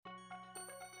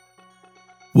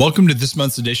Welcome to this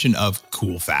month's edition of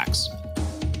Cool Facts.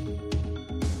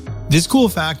 This cool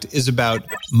fact is about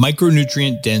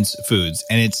micronutrient-dense foods,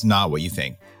 and it's not what you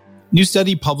think. New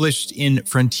study published in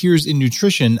Frontiers in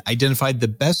Nutrition identified the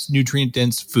best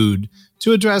nutrient-dense food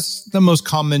to address the most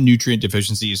common nutrient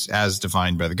deficiencies as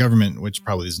defined by the government, which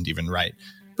probably isn't even right.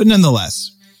 But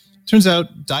nonetheless, turns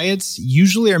out diets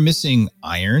usually are missing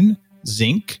iron,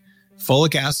 zinc,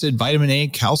 folic acid, vitamin A,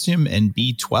 calcium, and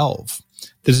B12.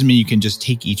 That doesn't mean you can just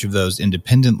take each of those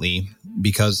independently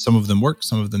because some of them work,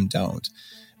 some of them don't.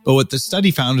 But what the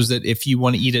study found is that if you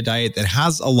want to eat a diet that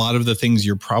has a lot of the things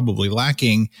you're probably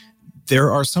lacking,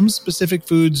 there are some specific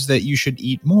foods that you should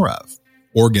eat more of.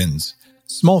 Organs,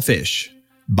 small fish,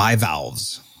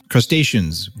 bivalves,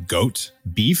 crustaceans, goat,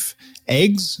 beef,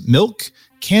 eggs, milk,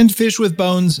 canned fish with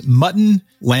bones, mutton,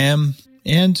 lamb,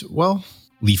 and, well,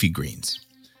 leafy greens.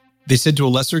 They said to a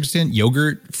lesser extent,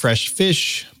 yogurt, fresh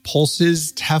fish,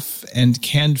 pulses, teff, and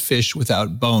canned fish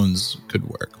without bones could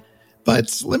work.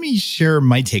 But let me share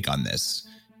my take on this.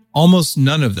 Almost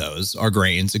none of those are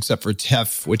grains except for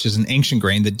teff, which is an ancient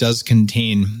grain that does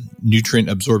contain nutrient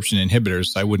absorption inhibitors,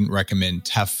 so I wouldn't recommend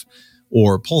teff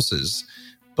or pulses.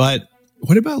 But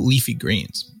what about leafy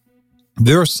greens?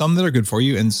 There are some that are good for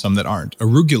you and some that aren't.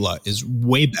 Arugula is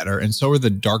way better, and so are the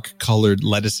dark-colored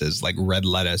lettuces like red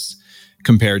lettuce,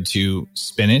 compared to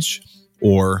spinach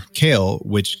or kale,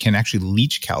 which can actually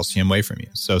leach calcium away from you.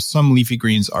 So some leafy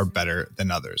greens are better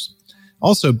than others.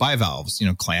 Also, bivalves,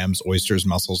 clams, oysters,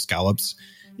 mussels, scallops.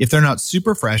 If they're not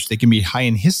super fresh, they can be high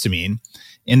in histamine,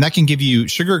 and that can give you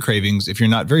sugar cravings if you're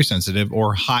not very sensitive,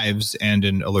 or hives and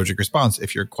an allergic response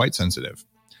if you're quite sensitive.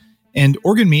 And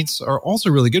organ meats are also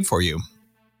really good for you.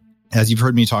 As you've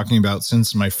heard me talking about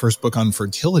since my first book on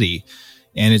fertility,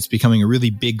 and it's becoming a really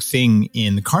big thing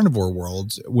in the carnivore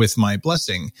world with my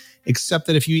blessing, except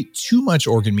that if you eat too much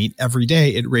organ meat every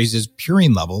day, it raises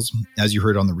purine levels, as you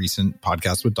heard on the recent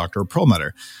podcast with Dr.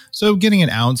 Perlmutter. So getting an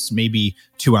ounce, maybe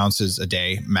 2 ounces a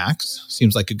day max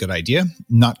seems like a good idea,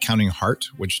 not counting heart,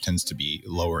 which tends to be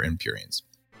lower in purines.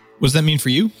 What does that mean for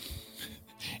you?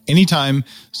 Anytime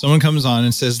someone comes on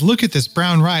and says, look at this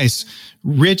brown rice,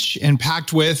 rich and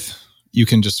packed with, you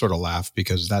can just sort of laugh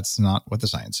because that's not what the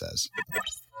science says.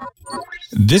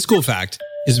 This cool fact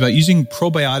is about using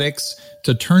probiotics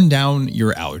to turn down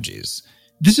your allergies.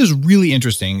 This is really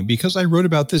interesting because I wrote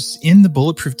about this in the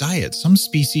Bulletproof Diet. Some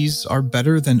species are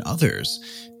better than others.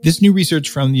 This new research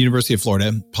from the University of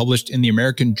Florida, published in the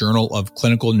American Journal of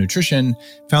Clinical Nutrition,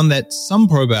 found that some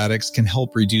probiotics can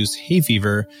help reduce hay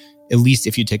fever, at least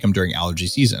if you take them during allergy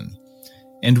season.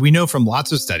 And we know from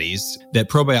lots of studies that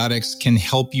probiotics can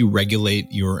help you regulate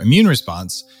your immune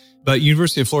response, but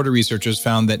University of Florida researchers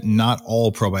found that not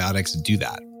all probiotics do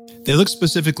that. They looked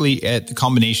specifically at the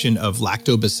combination of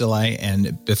lactobacilli and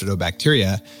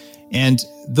bifidobacteria, and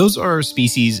those are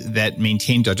species that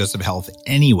maintain digestive health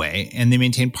anyway, and they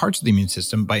maintain parts of the immune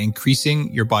system by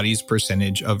increasing your body's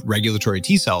percentage of regulatory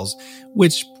T cells,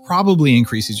 which probably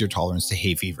increases your tolerance to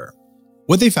hay fever.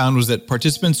 What they found was that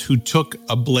participants who took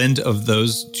a blend of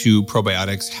those two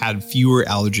probiotics had fewer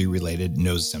allergy-related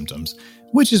nose symptoms,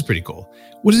 which is pretty cool.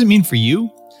 What does it mean for you?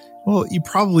 Well, you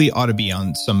probably ought to be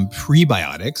on some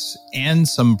prebiotics and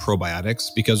some probiotics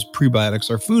because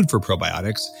prebiotics are food for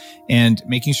probiotics, and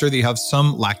making sure that you have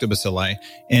some lactobacilli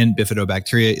and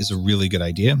bifidobacteria is a really good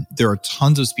idea. There are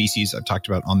tons of species I've talked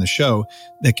about on the show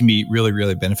that can be really,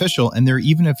 really beneficial, and there are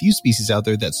even a few species out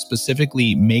there that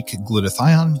specifically make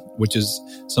glutathione, which is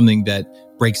something that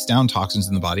breaks down toxins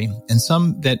in the body, and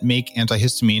some that make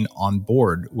antihistamine on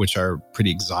board, which are pretty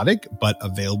exotic, but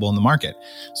available in the market.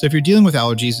 So if you're dealing with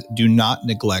allergies, do not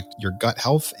neglect your gut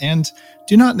health, and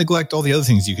do not neglect all the other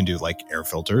things you can do, like air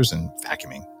filters and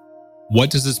vacuuming. What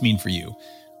does this mean for you?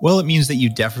 Well, it means that you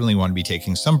definitely want to be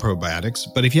taking some probiotics,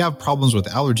 but if you have problems with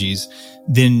allergies,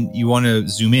 then you want to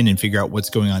zoom in and figure out what's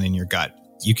going on in your gut.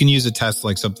 You can use a test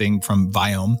like something from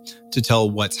Viome to tell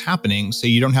what's happening, so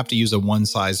you don't have to use a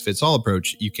one-size-fits-all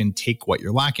approach. You can take what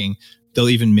you're lacking. They'll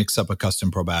even mix up a custom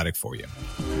probiotic for you.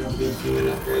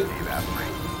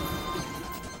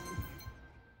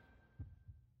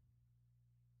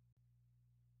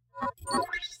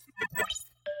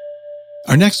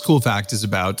 Our next cool fact is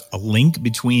about a link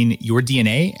between your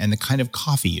DNA and the kind of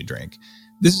coffee you drink.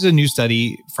 This is a new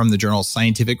study from the journal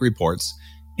Scientific Reports.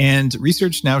 And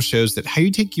research now shows that how you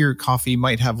take your coffee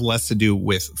might have less to do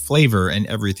with flavor and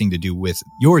everything to do with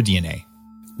your DNA.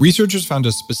 Researchers found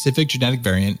a specific genetic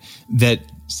variant that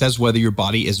says whether your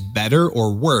body is better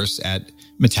or worse at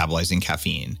metabolizing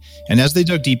caffeine. And as they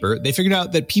dug deeper, they figured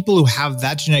out that people who have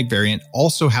that genetic variant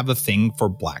also have a thing for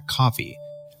black coffee.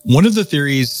 One of the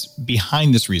theories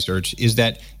behind this research is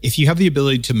that if you have the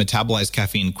ability to metabolize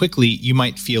caffeine quickly, you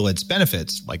might feel its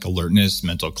benefits like alertness,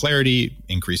 mental clarity,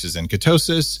 increases in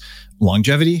ketosis,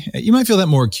 longevity. You might feel that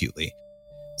more acutely.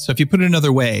 So if you put it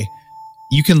another way,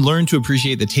 you can learn to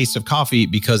appreciate the taste of coffee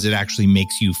because it actually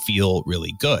makes you feel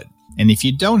really good. And if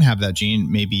you don't have that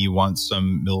gene, maybe you want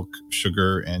some milk,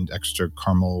 sugar, and extra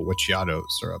caramel macchiato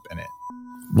syrup in it.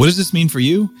 What does this mean for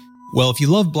you? Well, if you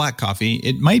love black coffee,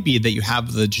 it might be that you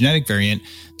have the genetic variant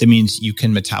that means you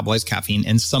can metabolize caffeine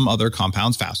and some other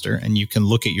compounds faster, and you can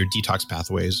look at your detox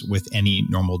pathways with any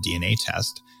normal DNA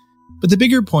test. But the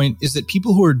bigger point is that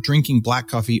people who are drinking black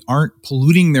coffee aren't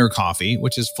polluting their coffee,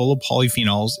 which is full of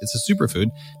polyphenols. It's a superfood.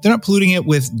 They're not polluting it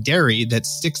with dairy that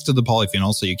sticks to the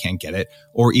polyphenol so you can't get it,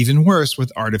 or even worse,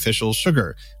 with artificial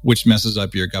sugar, which messes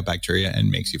up your gut bacteria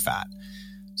and makes you fat.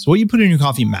 So what you put in your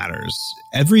coffee matters.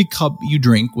 Every cup you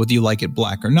drink, whether you like it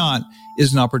black or not,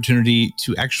 is an opportunity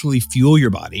to actually fuel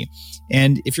your body.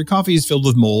 And if your coffee is filled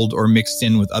with mold or mixed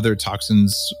in with other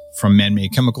toxins from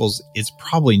man-made chemicals, it's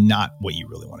probably not what you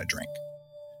really want to drink.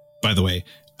 By the way,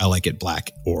 I like it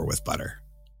black or with butter.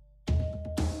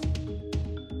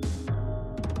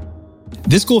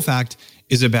 This cool fact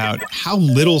is about how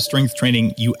little strength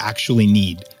training you actually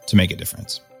need to make a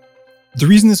difference. The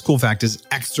reason this cool fact is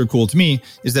extra cool to me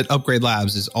is that Upgrade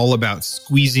Labs is all about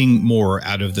squeezing more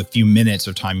out of the few minutes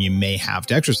of time you may have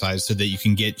to exercise so that you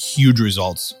can get huge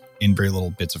results in very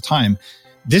little bits of time.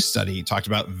 This study talked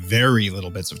about very little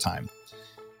bits of time.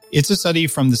 It's a study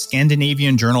from the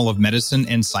Scandinavian Journal of Medicine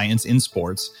and Science in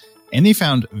Sports, and they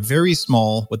found very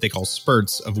small, what they call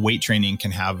spurts of weight training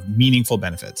can have meaningful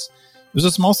benefits. It was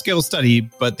a small scale study,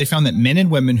 but they found that men and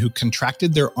women who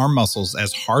contracted their arm muscles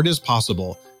as hard as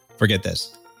possible, forget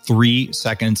this, 3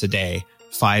 seconds a day,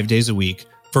 5 days a week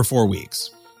for 4 weeks.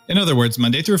 In other words,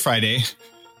 Monday through Friday,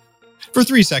 for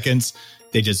 3 seconds,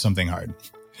 they did something hard.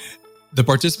 The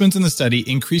participants in the study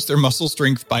increased their muscle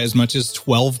strength by as much as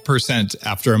 12%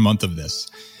 after a month of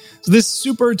this. So this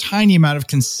super tiny amount of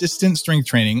consistent strength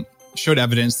training showed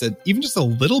evidence that even just a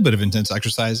little bit of intense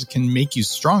exercise can make you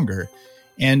stronger.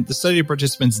 And the study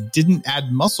participants didn't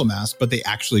add muscle mass, but they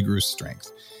actually grew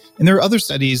strength. And there are other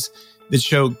studies that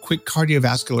show quick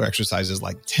cardiovascular exercises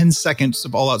like 10 seconds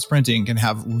of all-out sprinting can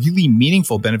have really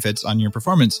meaningful benefits on your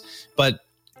performance. But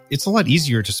it's a lot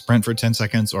easier to sprint for 10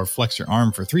 seconds or flex your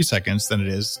arm for 3 seconds than it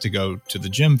is to go to the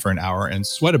gym for an hour and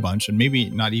sweat a bunch and maybe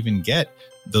not even get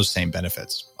those same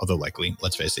benefits. Although likely,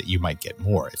 let's face it, you might get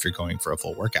more if you're going for a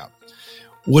full workout.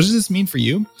 What does this mean for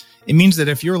you? It means that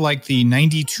if you're like the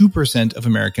 92% of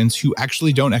Americans who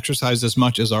actually don't exercise as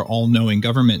much as our all-knowing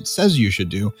government says you should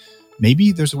do,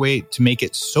 maybe there's a way to make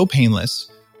it so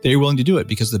painless that you're willing to do it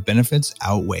because the benefits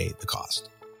outweigh the cost.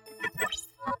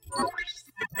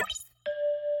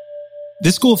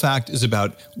 This cool fact is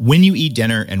about when you eat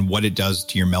dinner and what it does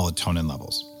to your melatonin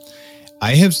levels.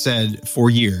 I have said for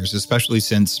years, especially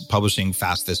since publishing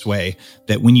Fast This Way,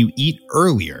 that when you eat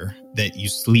earlier, that you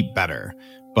sleep better.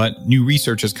 But new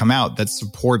research has come out that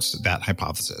supports that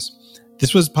hypothesis.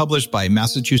 This was published by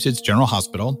Massachusetts General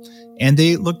Hospital, and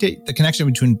they looked at the connection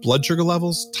between blood sugar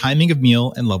levels, timing of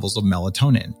meal, and levels of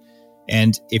melatonin.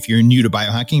 And if you're new to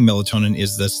biohacking, melatonin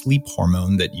is the sleep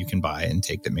hormone that you can buy and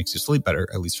take that makes you sleep better,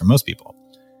 at least for most people.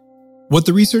 What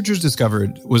the researchers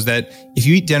discovered was that if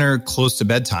you eat dinner close to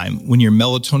bedtime, when your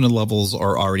melatonin levels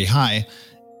are already high,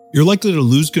 you're likely to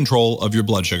lose control of your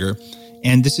blood sugar.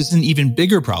 And this is an even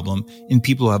bigger problem in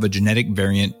people who have a genetic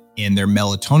variant in their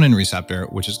melatonin receptor,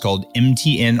 which is called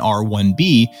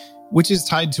MTNR1B, which is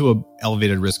tied to an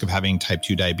elevated risk of having type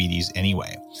 2 diabetes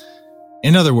anyway.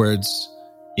 In other words,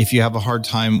 if you have a hard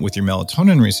time with your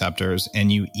melatonin receptors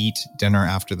and you eat dinner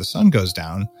after the sun goes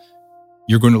down,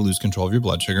 you're going to lose control of your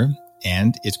blood sugar,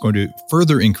 and it's going to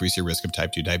further increase your risk of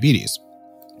type 2 diabetes.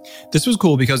 This was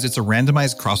cool because it's a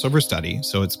randomized crossover study,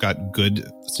 so it's got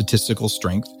good statistical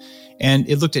strength, and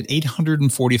it looked at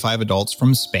 845 adults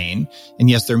from Spain. And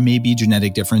yes, there may be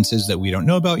genetic differences that we don't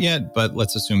know about yet, but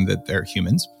let's assume that they're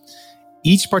humans.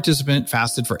 Each participant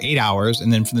fasted for 8 hours,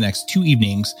 and then for the next 2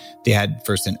 evenings, they had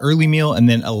first an early meal and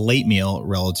then a late meal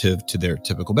relative to their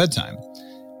typical bedtime.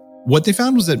 What they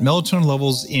found was that melatonin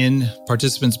levels in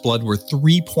participants' blood were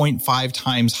 3.5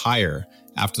 times higher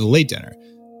after the late dinner.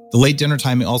 The late dinner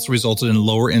timing also resulted in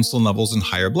lower insulin levels and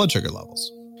higher blood sugar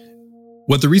levels.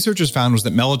 What the researchers found was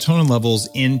that melatonin levels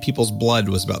in people's blood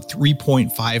was about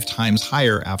 3.5 times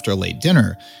higher after a late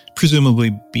dinner,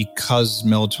 presumably because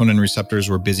melatonin receptors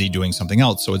were busy doing something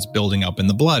else, so it's building up in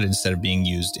the blood instead of being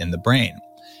used in the brain.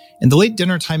 And the late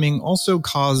dinner timing also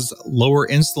caused lower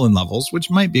insulin levels,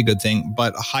 which might be a good thing,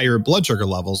 but higher blood sugar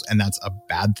levels, and that's a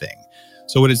bad thing.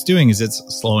 So what it's doing is it's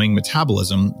slowing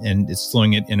metabolism, and it's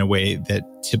slowing it in a way that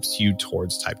tips you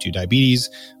towards type 2 diabetes.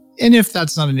 And if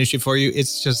that's not an issue for you,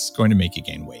 it's just going to make you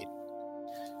gain weight.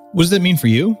 What does that mean for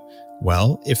you?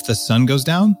 Well, if the sun goes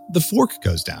down, the fork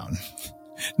goes down.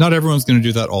 Not everyone's going to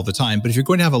do that all the time, but if you're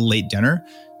going to have a late dinner,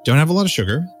 don't have a lot of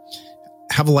sugar,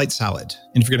 have a light salad.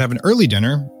 And if you're going to have an early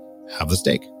dinner, have the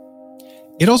steak.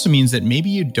 It also means that maybe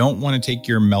you don't want to take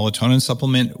your melatonin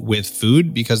supplement with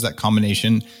food because that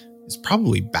combination is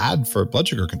probably bad for blood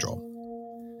sugar control.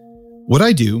 What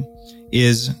I do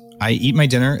is I eat my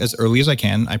dinner as early as I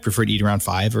can. I prefer to eat around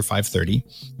 5 or 5:30.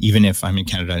 Even if I'm in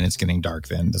Canada and it's getting dark,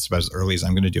 then that's about as early as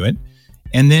I'm going to do it.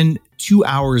 And then 2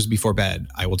 hours before bed,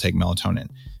 I will take melatonin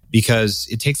because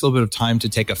it takes a little bit of time to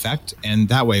take effect. And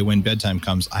that way, when bedtime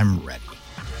comes, I'm ready.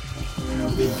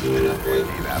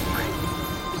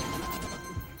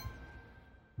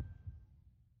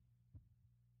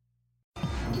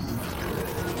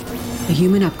 The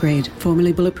Human Upgrade,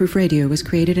 formerly Bulletproof Radio, was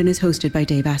created and is hosted by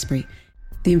Dave Asprey.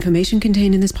 The information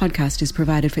contained in this podcast is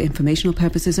provided for informational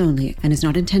purposes only and is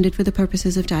not intended for the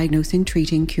purposes of diagnosing,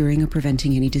 treating, curing, or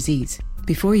preventing any disease.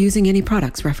 Before using any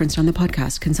products referenced on the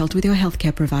podcast, consult with your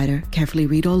healthcare provider, carefully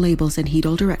read all labels, and heed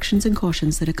all directions and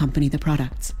cautions that accompany the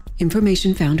products.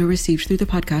 Information found or received through the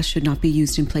podcast should not be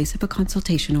used in place of a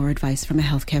consultation or advice from a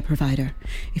healthcare provider.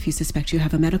 If you suspect you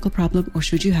have a medical problem or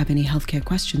should you have any healthcare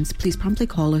questions, please promptly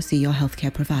call or see your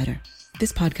healthcare provider.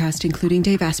 This podcast, including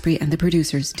Dave Asprey and the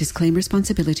producers, disclaim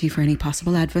responsibility for any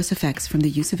possible adverse effects from the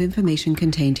use of information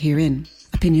contained herein.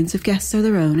 Opinions of guests are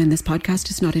their own, and this podcast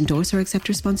does not endorse or accept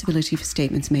responsibility for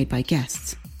statements made by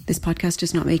guests. This podcast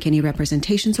does not make any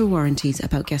representations or warranties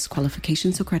about guest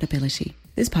qualifications or credibility.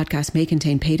 This podcast may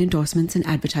contain paid endorsements and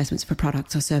advertisements for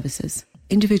products or services.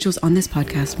 Individuals on this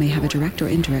podcast may have a direct or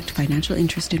indirect financial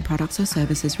interest in products or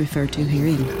services referred to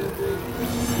herein.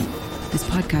 This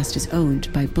podcast is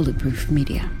owned by Bulletproof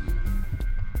Media.